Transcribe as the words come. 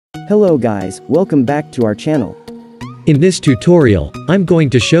Hello guys, welcome back to our channel. In this tutorial, I'm going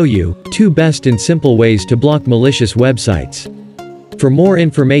to show you 2 best and simple ways to block malicious websites. For more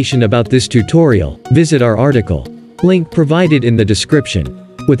information about this tutorial, visit our article. Link provided in the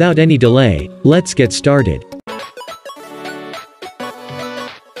description. Without any delay, let's get started.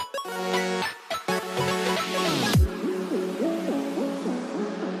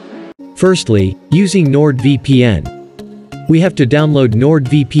 Firstly, using Nord VPN. We have to download Nord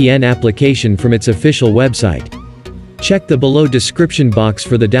VPN application from its official website. Check the below description box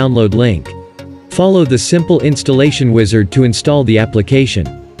for the download link. Follow the simple installation wizard to install the application.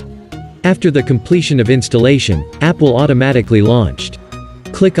 After the completion of installation, app will automatically launched.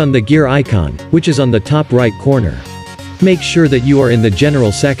 Click on the gear icon, which is on the top right corner. Make sure that you are in the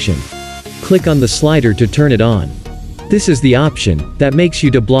general section. Click on the slider to turn it on. This is the option that makes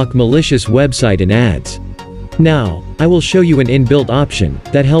you to block malicious website and ads. Now, I will show you an inbuilt option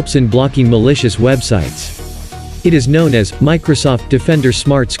that helps in blocking malicious websites. It is known as Microsoft Defender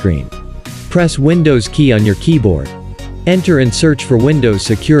Smart Screen. Press Windows key on your keyboard. Enter and search for Windows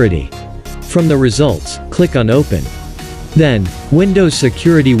Security. From the results, click on Open. Then, Windows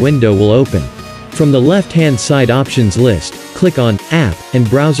Security window will open. From the left-hand side options list, click on App and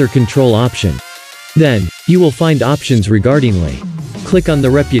Browser Control option. Then, you will find options regardingly. Click on the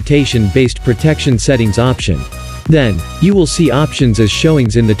Reputation-Based Protection Settings option. Then, you will see options as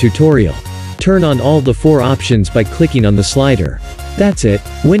showings in the tutorial. Turn on all the 4 options by clicking on the slider. That's it,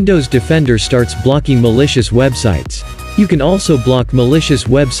 Windows Defender starts blocking malicious websites. You can also block malicious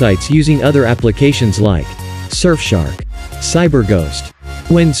websites using other applications like Surfshark, CyberGhost,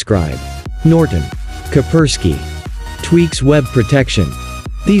 Windscribe, Norton, Kaspersky, Tweaks Web Protection.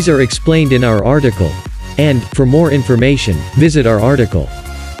 These are explained in our article. And, for more information, visit our article.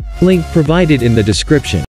 Link provided in the description.